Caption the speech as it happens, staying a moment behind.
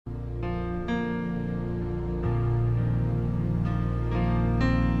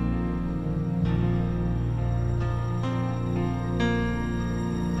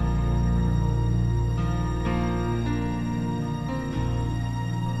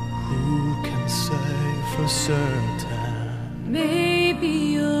say for certain. Maybe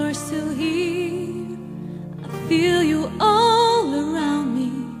you're still here. I feel you all around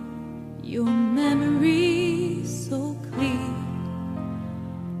me. Your memory so clear.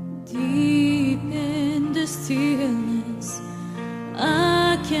 Deep in the stillness,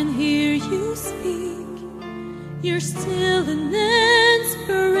 I can hear you speak. You're still an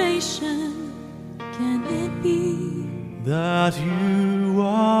inspiration. Can it be that you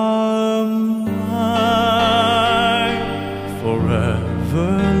are mine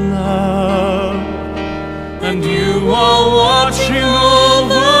forever, love, and you are watching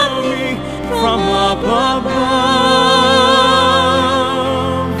over me from up above?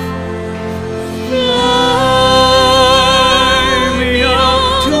 Fly me up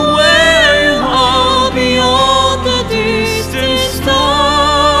to where you are, beyond the distant star.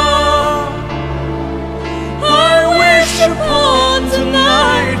 I wish upon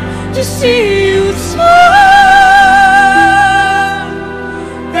tonight to see you smile.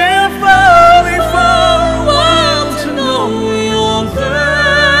 If only for a while to know you're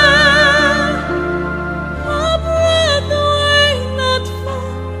there. A breath away, not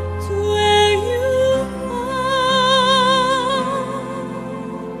far to where you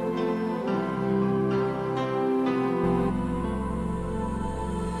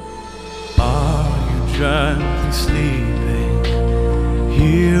are. You gently sleeping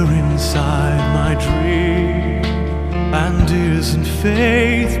here inside my dream? And isn't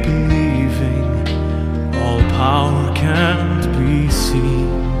faith believing all power can't be seen?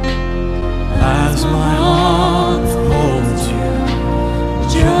 As my heart holds you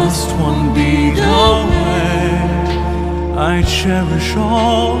just one beat away, I cherish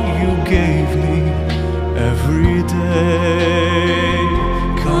all you gave me every day.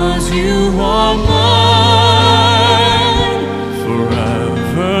 'Cause you are mine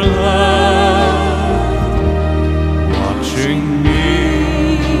forever, love, watching me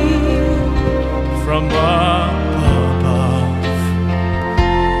from up above.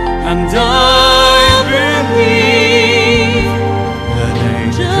 And I believe that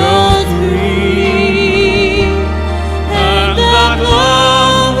angels breathe, and that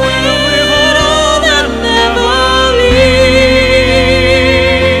love will live on and never leave.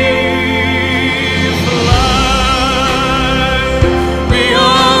 Fly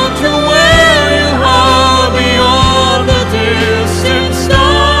beyond to where you are, beyond the distant star.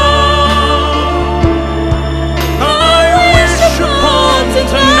 I wish upon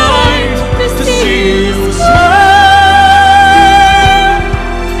tonight to see you smile.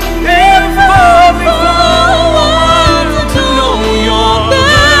 If only for a while to know you're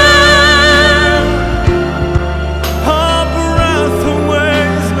there. A breath away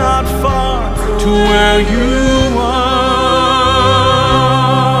is not far to where you